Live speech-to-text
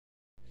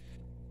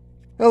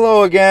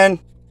Hello again,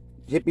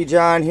 Hippie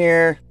John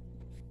here.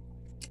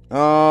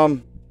 I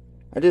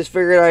just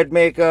figured I'd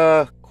make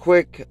a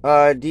quick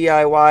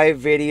DIY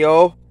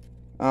video.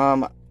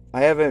 I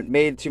haven't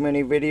made too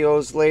many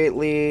videos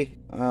lately.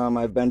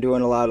 I've been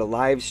doing a lot of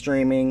live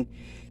streaming.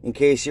 In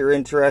case you're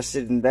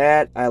interested in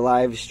that, I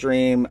live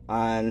stream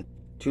on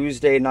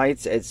Tuesday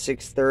nights at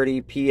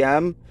 6:30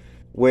 p.m.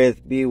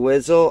 with B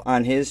Wizzle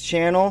on his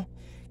channel,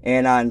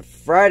 and on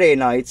Friday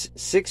nights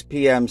 6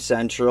 p.m.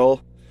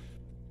 Central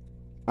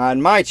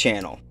on my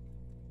channel.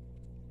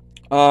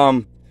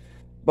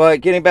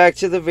 But getting back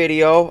to the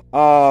video,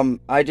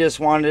 I just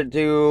wanted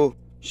to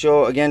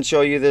show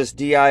you this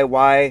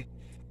DIY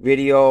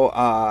video.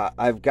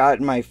 I've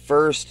gotten my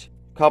first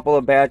couple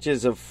of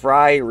batches of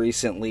fry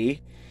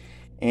recently,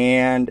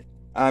 and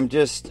I'm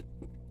just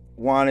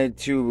wanted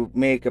to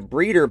make a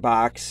breeder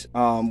box,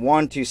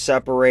 one to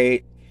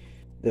separate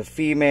the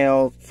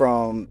female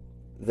from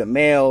the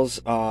males,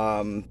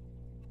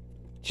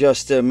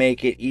 just to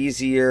make it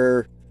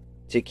easier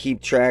to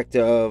keep track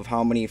of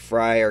how many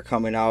fry are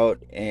coming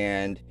out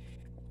and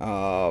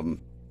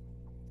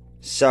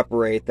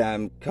separate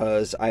them,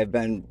 because I've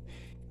been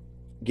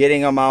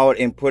getting them out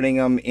and putting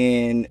them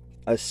in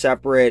a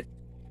separate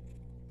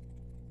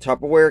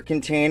Tupperware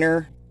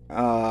container,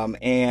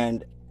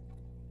 and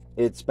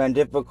it's been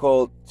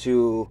difficult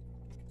to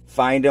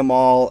find them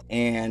all,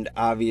 and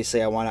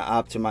obviously I want to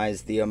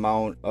optimize the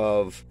amount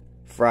of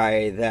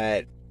fry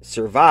that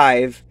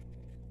survive,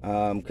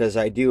 because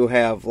I do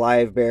have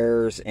live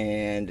bears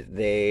and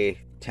they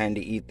tend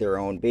to eat their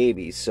own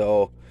babies.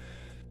 So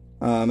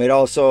it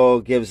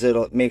also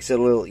makes it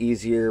a little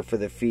easier for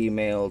the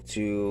female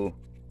to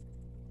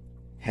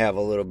have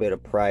a little bit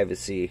of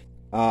privacy.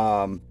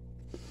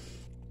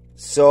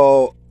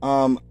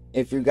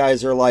 If you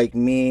guys are like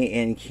me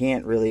and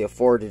can't really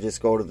afford to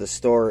just go to the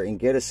store and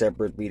get a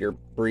separate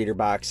breeder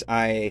box,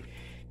 I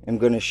am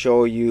going to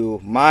show you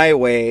my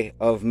way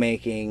of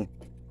making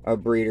a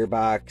breeder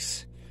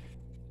box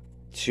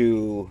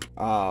to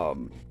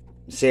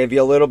save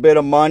you a little bit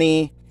of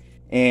money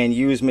and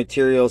use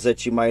materials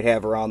that you might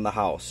have around the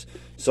house.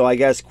 So I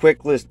guess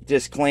quick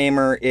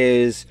disclaimer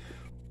is,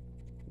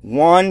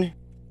 one,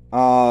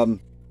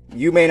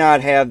 you may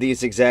not have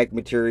these exact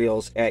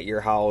materials at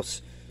your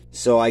house,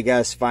 so I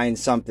guess find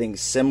something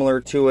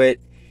similar to it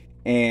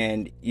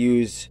and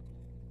use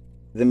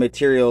the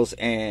materials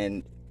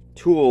and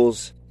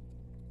tools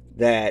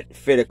that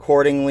fit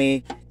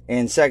accordingly.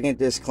 And second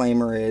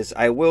disclaimer is,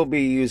 I will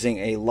be using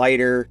a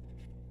lighter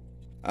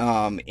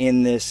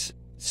in this,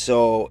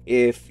 so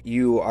if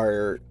you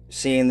are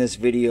seeing this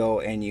video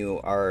and you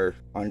are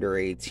under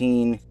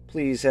 18,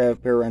 please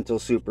have parental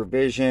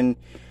supervision.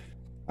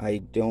 I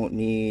don't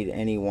need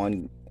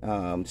anyone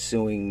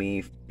suing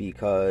me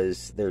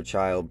because their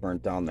child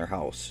burnt down their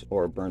house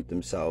or burnt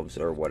themselves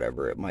or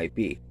whatever it might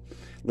be.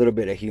 A little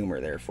bit of humor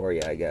there for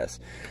you, I guess.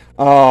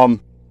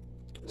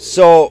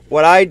 So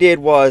what I did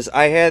was,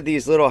 I had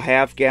these little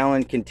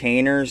half-gallon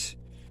containers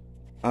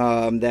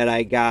that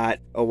I got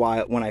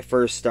when I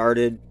first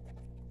started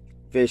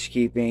fish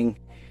keeping.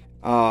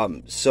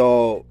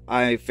 So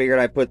I figured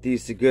I'd put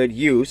these to good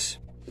use.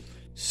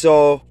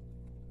 So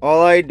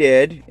all I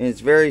did, and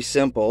it's very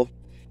simple.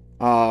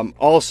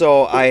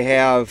 Also, I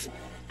have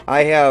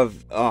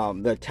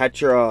the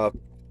Tetra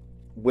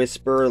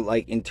Whisper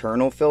like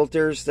internal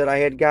filters that I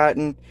had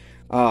gotten.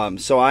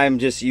 So I'm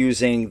just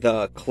using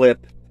the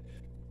clip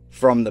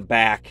from the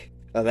back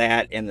of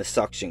that and the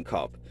suction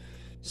cup.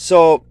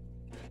 So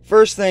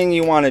first thing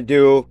you want to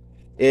do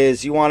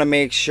is you want to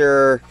make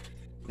sure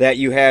that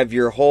you have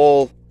your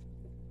hole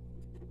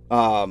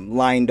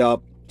lined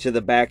up to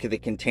the back of the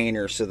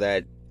container so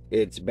that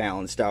it's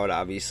balanced out.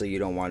 Obviously you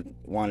don't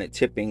want it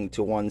tipping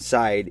to one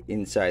side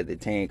inside the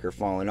tank or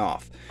falling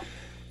off.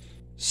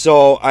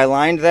 So I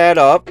lined that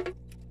up.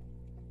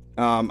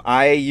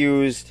 I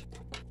used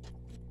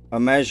a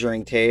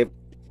measuring tape.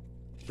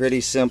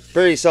 Pretty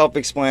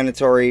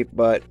self-explanatory,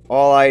 but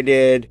all I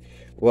did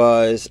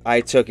was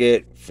I took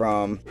it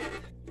from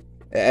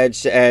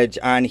edge to edge.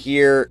 On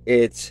here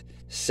it's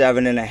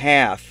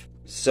 7.5,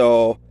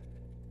 so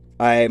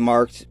I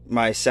marked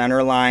my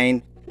center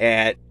line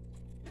at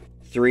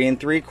 3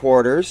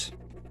 3/4.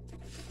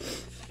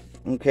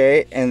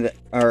 Okay, 3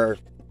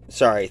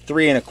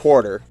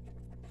 1/4.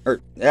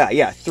 Or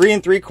yeah, 3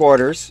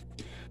 3/4.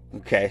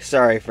 Okay,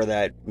 sorry for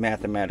that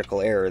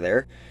mathematical error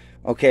there.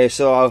 Okay,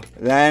 so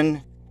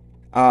then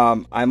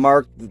I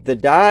marked the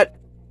dot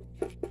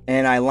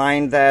and I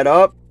lined that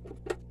up,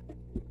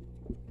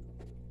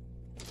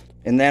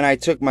 and then I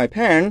took my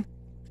pen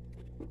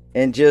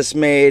and just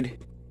made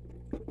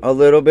a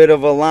little bit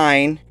of a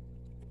line,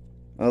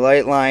 a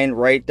light line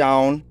right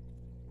down,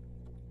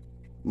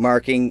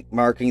 marking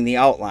the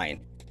outline.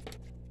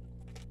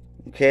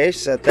 Okay,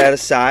 set that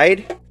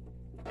aside.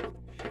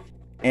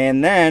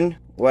 And then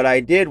what I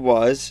did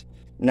was,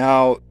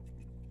 now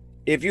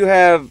if you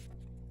have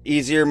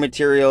easier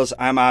materials,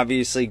 I'm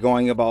obviously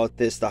going about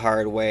this the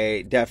hard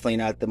way, definitely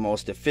not the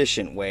most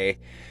efficient way,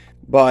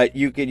 but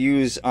you could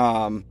use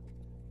a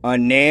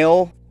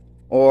nail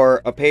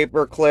or a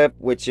paper clip,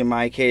 which in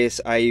my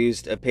case I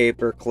used a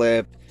paper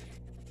clip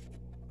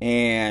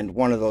and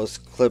one of those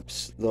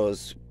clips,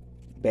 those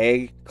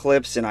bag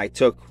clips, and I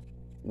took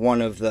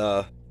one of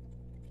the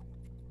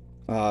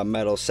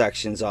metal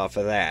sections off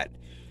of that.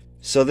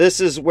 So this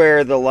is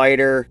where the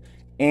lighter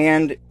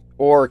and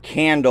or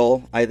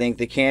candle, I think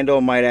the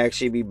candle might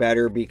actually be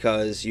better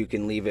because you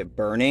can leave it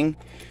burning,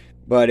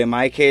 but in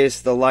my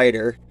case the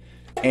lighter,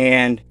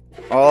 and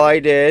all I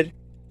did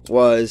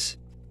was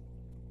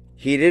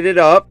heated it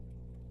up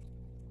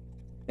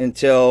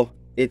until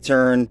it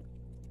turned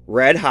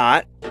red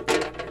hot,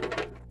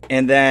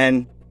 and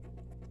then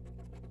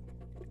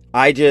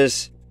I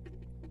just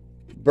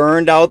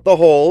burned out the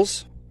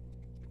holes.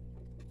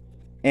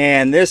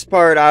 And this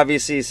part,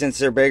 obviously, since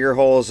they're bigger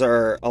holes,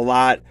 are a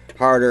lot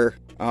harder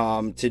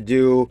to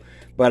do,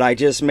 but I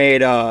just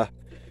made a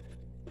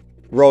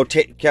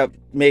kept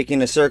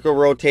making a circle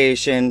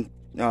rotation,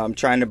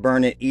 trying to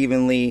burn it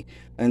evenly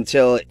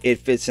until it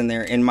fits in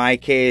there. In my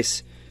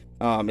case,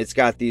 it's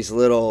got these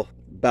little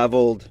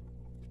beveled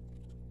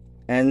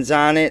ends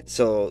on it,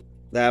 so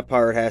that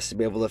part has to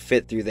be able to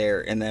fit through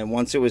there, and then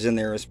once it was in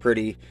there, it was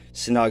pretty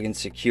snug and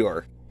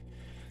secure.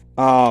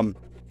 And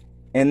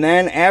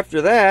then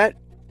after that,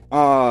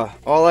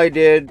 all I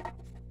did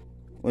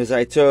was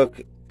I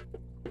turned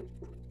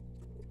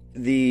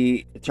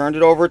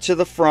it over to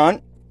the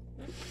front,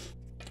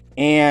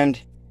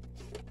 and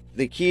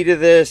the key to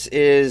this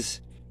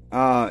is,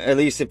 at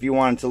least if you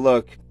want it to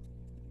look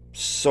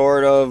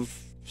sort of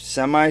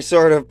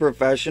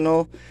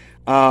professional,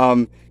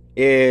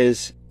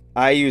 is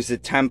I use a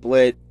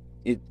template.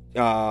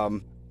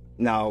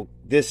 Now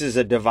this is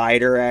a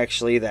divider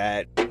actually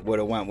that would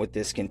have went with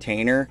this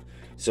container,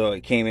 so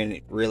it came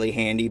in really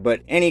handy,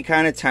 but any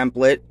kind of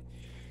template,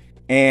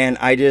 and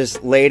I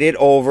just laid it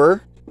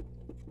over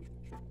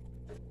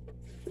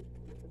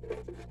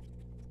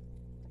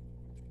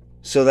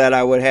so that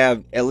I would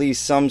have at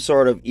least some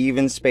sort of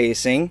even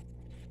spacing.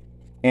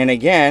 And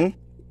again,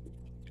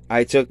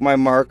 I took my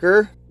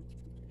marker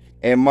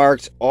and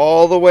marked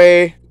all the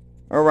way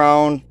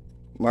around,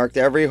 marked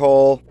every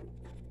hole.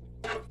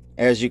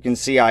 As you can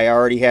see, I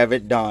already have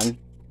it done.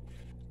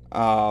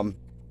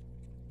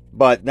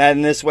 But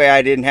then this way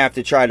I didn't have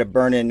to try to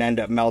burn it and end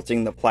up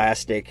melting the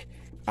plastic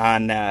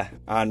on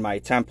my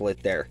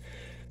template there.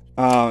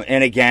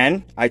 And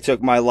again, I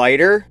took my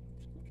lighter,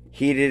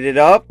 heated it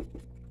up,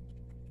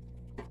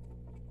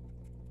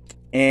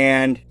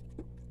 and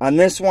on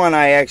this one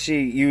I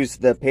actually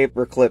used the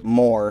paper clip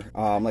more.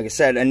 Like I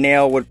said, a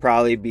nail would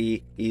probably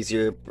be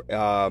easier.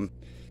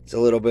 It's a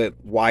little bit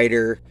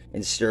wider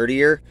and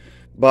sturdier,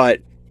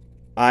 but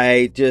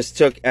I just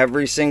took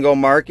every single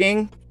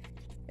marking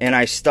and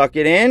I stuck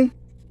it in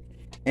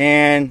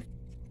and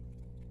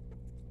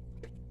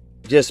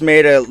just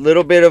made a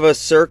little bit of a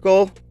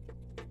circle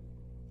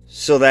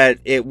so that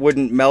it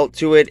wouldn't melt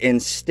to it and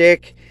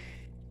stick.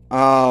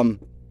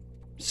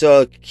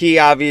 So key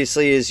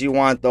obviously is you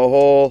want the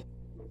hole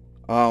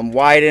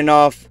wide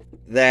enough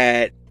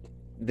that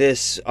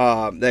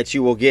that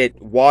you will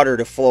get water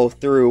to flow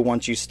through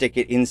once you stick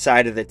it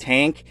inside of the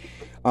tank.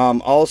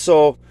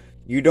 Also,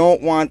 you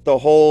don't want the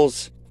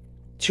holes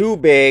too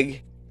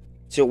big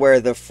to where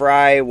the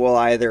fry will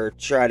either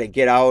try to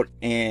get out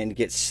and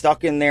get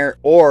stuck in there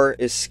or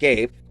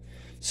escape.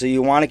 So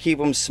you want to keep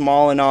them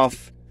small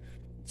enough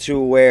to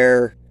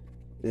where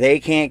they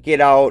can't get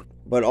out,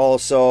 but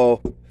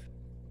also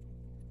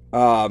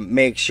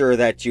make sure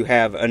that you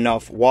have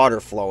enough water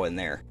flow in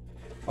there.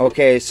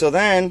 Okay, so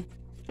then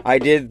I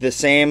did the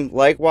same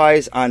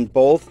likewise on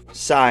both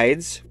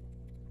sides,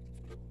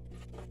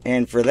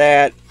 and for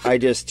that I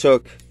just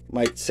took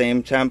my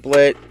same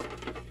template,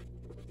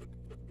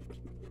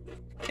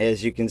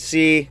 as you can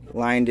see,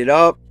 lined it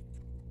up,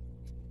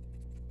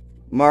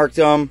 marked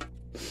them,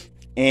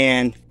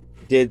 and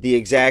did the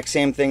exact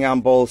same thing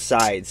on both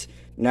sides.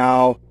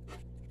 Now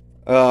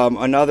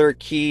another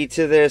key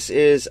to this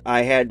is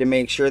I had to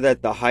make sure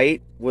that the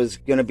height was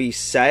going to be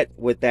set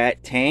with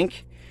that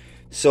tank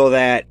so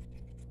that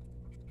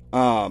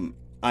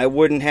I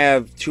wouldn't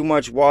have too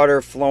much water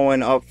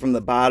flowing up from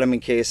the bottom in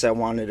case I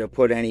wanted to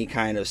put any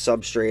kind of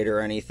substrate or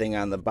anything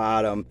on the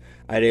bottom.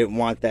 I didn't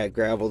want that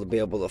gravel to be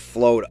able to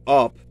float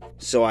up,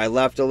 so I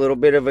left a little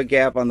bit of a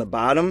gap on the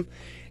bottom.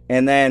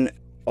 And then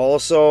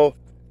also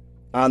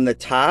on the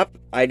top,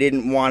 I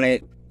didn't want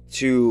it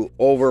to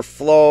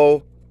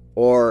overflow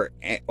or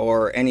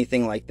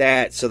anything like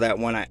that, so that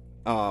when I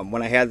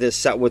had this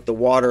set with the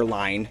water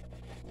line,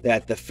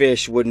 that the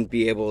fish wouldn't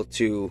be able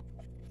to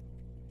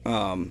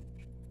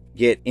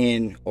get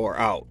in or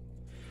out.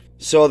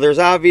 So there's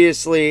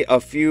obviously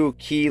a few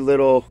key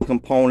little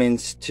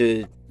components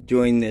to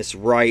doing this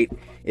right.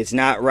 It's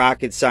not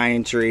rocket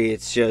scientry,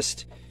 it's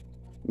just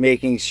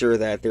making sure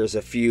that there's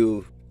a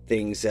few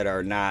things that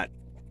are not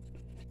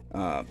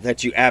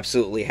that you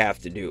absolutely have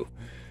to do.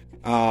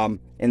 And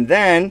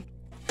then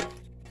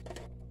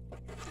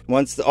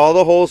once all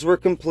the holes were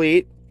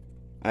complete,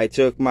 I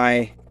took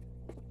my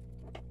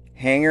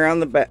hanger on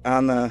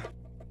the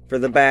for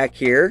the back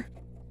here,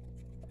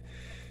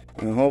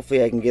 And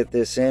hopefully I can get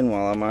this in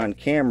while I'm on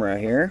camera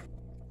here.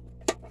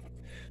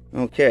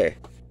 Okay,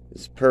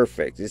 it's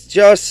perfect. It's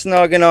just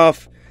snug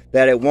enough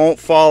that it won't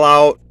fall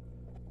out,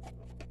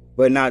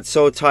 but not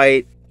so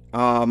tight.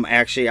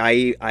 Actually,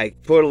 I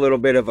put a little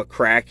bit of a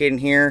crack in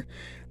here,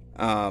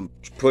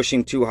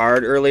 pushing too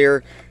hard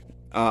earlier.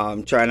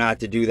 Try not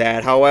to do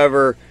that.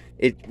 However,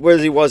 it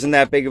really wasn't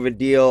that big of a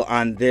deal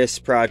on this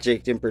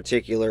project in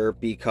particular,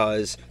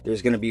 because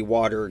there's going to be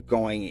water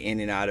going in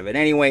and out of it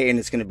anyway, and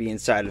it's going to be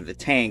inside of the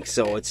tank,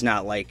 so it's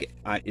not like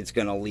it's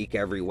going to leak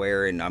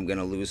everywhere and I'm going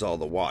to lose all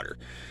the water.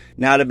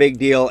 Not a big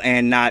deal,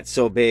 and not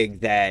so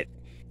big that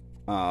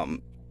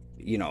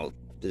you know,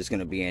 there's going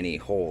to be any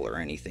hole or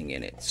anything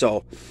in it.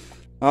 So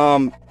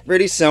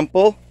pretty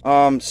simple.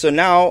 So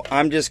now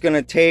I'm just going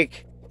to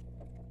take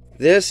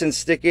this and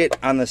stick it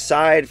on the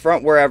side,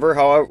 front,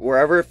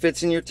 wherever it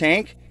fits in your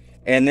tank.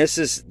 And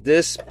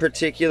this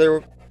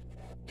particular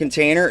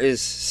container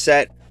is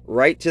set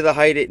right to the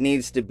height it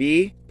needs to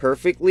be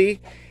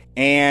perfectly.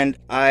 And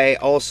I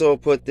also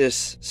put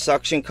this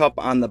suction cup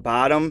on the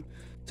bottom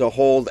to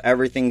hold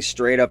everything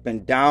straight up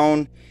and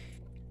down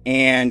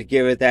and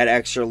give it that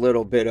extra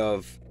little bit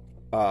of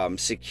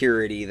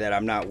security, that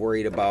I'm not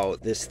worried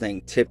about this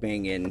thing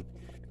tipping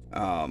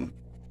and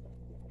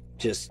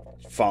just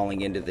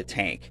falling into the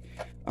tank.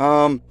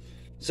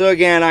 So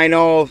again, I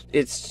know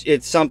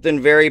it's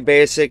something very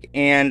basic,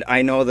 and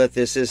I know that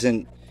this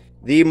isn't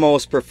the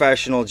most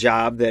professional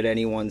job that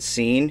anyone's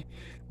seen,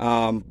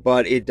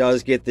 but it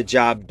does get the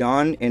job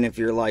done. And if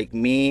you're like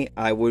me,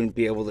 I wouldn't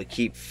be able to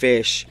keep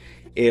fish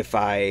if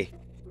I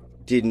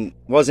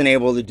wasn't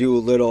able to do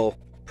little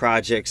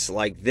projects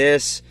like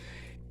this.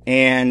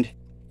 And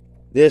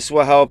this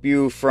will help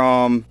you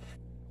from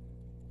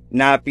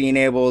not being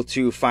able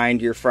to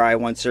find your fry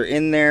once they're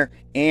in there,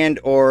 and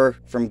or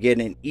from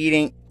getting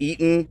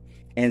eaten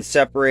and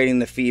separating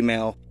the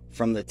female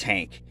from the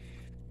tank.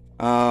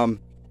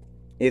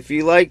 If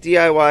you like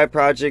DIY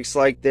projects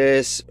like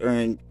this,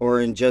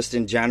 or just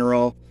in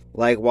general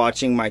like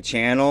watching my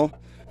channel,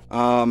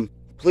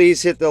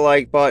 please hit the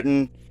like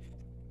button.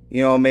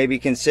 You know, maybe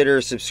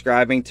consider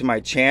subscribing to my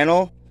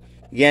channel.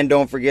 Again,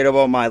 don't forget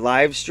about my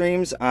live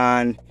streams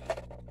on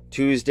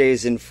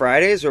Tuesdays and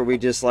Fridays, where we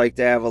just like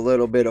to have a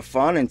little bit of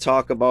fun and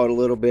talk about a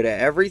little bit of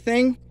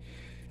everything.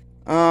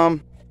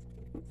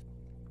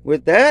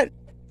 With that,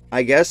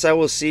 I guess I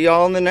will see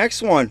y'all in the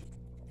next one.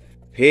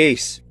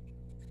 Peace.